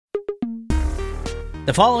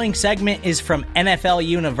The following segment is from NFL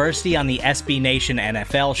University on the SB Nation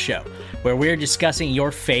NFL Show, where we're discussing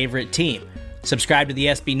your favorite team. Subscribe to the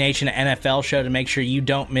SB Nation NFL Show to make sure you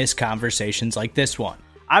don't miss conversations like this one.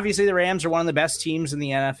 Obviously, the Rams are one of the best teams in the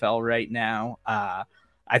NFL right now.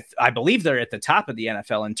 I believe they're at the top of the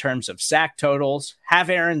NFL in terms of sack totals, have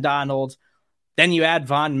Aaron Donald. Then you add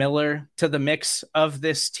Von Miller to the mix of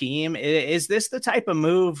this team. Is this the type of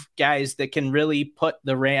move, guys, that can really put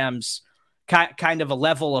the Rams kind of a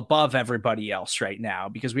level above everybody else right now?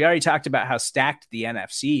 Because we already talked about how stacked the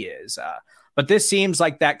NFC is. But this seems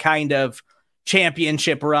like that kind of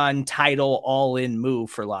championship run, title, all-in move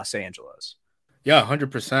for Los Angeles. Yeah,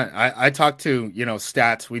 100%. I talked to,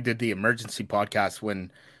 stats. We did the emergency podcast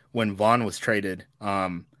when Vaughn was traded.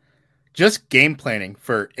 Just game planning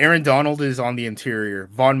for Aaron Donald is on the interior.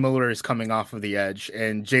 Von Miller is coming off of the edge,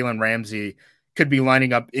 and Jalen Ramsey could be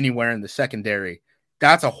lining up anywhere in the secondary.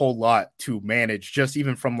 That's a whole lot to manage, just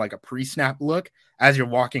even from like a pre-snap look as you're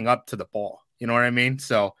walking up to the ball. You know what I mean?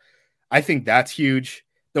 So I think that's huge.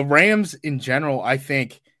 The Rams in general, I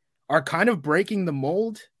think, are kind of breaking the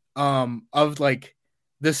mold of like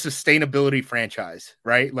the sustainability franchise,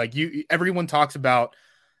 right? Like everyone talks about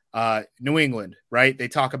New England, right? They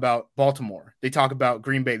talk about Baltimore. They talk about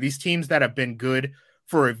Green Bay. These teams that have been good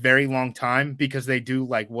for a very long time because they do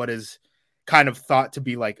like what is kind of thought to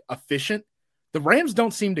be like efficient. The Rams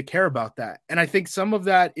don't seem to care about that. And I think some of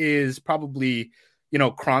that is probably,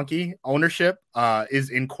 Kroenke ownership is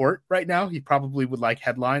in court right now. He probably would like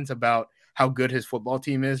headlines about how good his football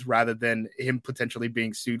team is rather than him potentially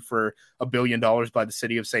being sued for $1 billion by the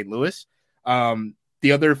city of St. Louis.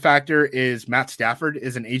 The other factor is Matt Stafford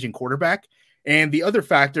is an aging quarterback. And the other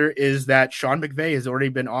factor is that Sean McVay has already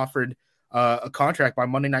been offered a contract by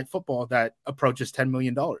Monday Night Football that approaches $10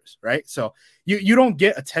 million, right? So you don't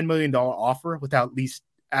get a $10 million offer without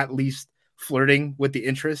at least flirting with the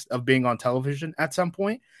interest of being on television at some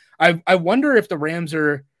point. I wonder if the Rams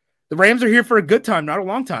are here for a good time, not a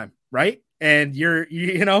long time, right? And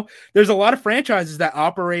there's a lot of franchises that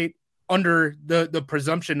operate under the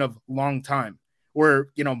presumption of long time. Where,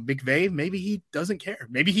 McVay, maybe he doesn't care.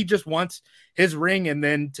 Maybe he just wants his ring and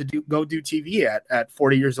then to go do TV at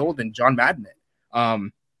 40 years old and John Madden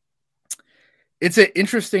it. It's an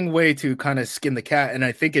interesting way to kind of skin the cat, and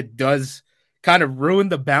I think it does kind of ruin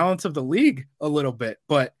the balance of the league a little bit.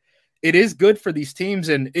 But it is good for these teams,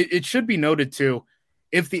 and it should be noted too,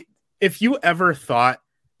 if you ever thought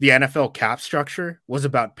the NFL cap structure was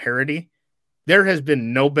about parity, there has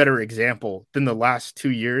been no better example than the last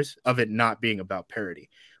 2 years of it not being about parity.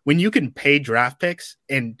 When you can pay draft picks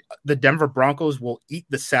and the Denver Broncos will eat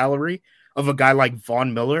the salary of a guy like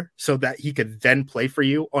Von Miller so that he could then play for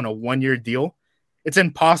you on a 1-year deal, it's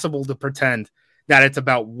impossible to pretend that it's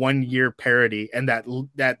about 1 year parity and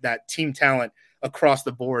that team talent across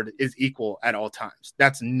the board is equal at all times.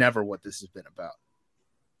 That's never what this has been about.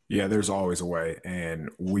 Yeah, there's always a way, and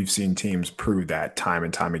we've seen teams prove that time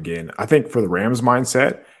and time again. I think for the Rams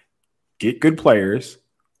mindset, get good players,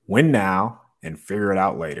 win now, and figure it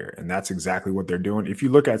out later, and that's exactly what they're doing. If you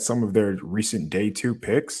look at some of their recent day 2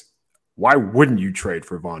 picks, why wouldn't you trade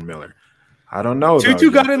for Von Miller? I don't know.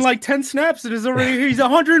 Tutu got in like 10 snaps and he's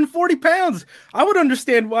 140 pounds. I would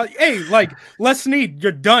understand why. Hey, like Les Snead,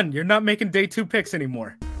 you're done. You're not making day 2 picks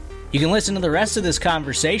anymore. You can listen to the rest of this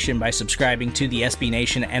conversation by subscribing to the SB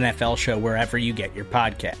Nation NFL Show wherever you get your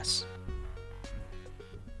podcasts.